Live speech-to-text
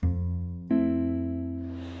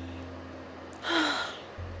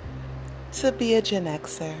to be a Gen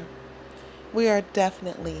Xer. We are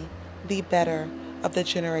definitely the better of the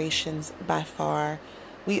generations by far.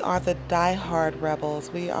 We are the die-hard rebels.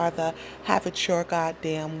 We are the have it your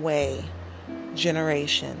goddamn way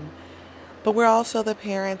generation. But we're also the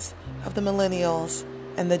parents of the millennials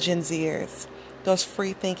and the Gen Zers. Those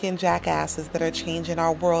free-thinking jackasses that are changing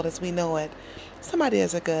our world as we know it. Some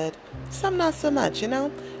ideas are good, some not so much,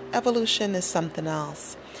 Evolution is something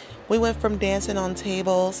else. We went from dancing on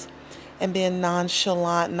tables and being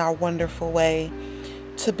nonchalant in our wonderful way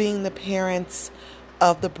to being the parents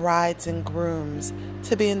of the brides and grooms,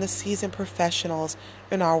 to being the seasoned professionals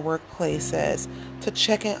in our workplaces, to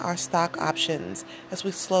checking our stock options as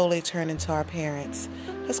we slowly turn into our parents.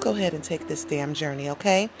 Let's go ahead and take this damn journey,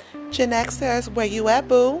 okay? Gen Xers, where you at,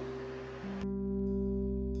 boo?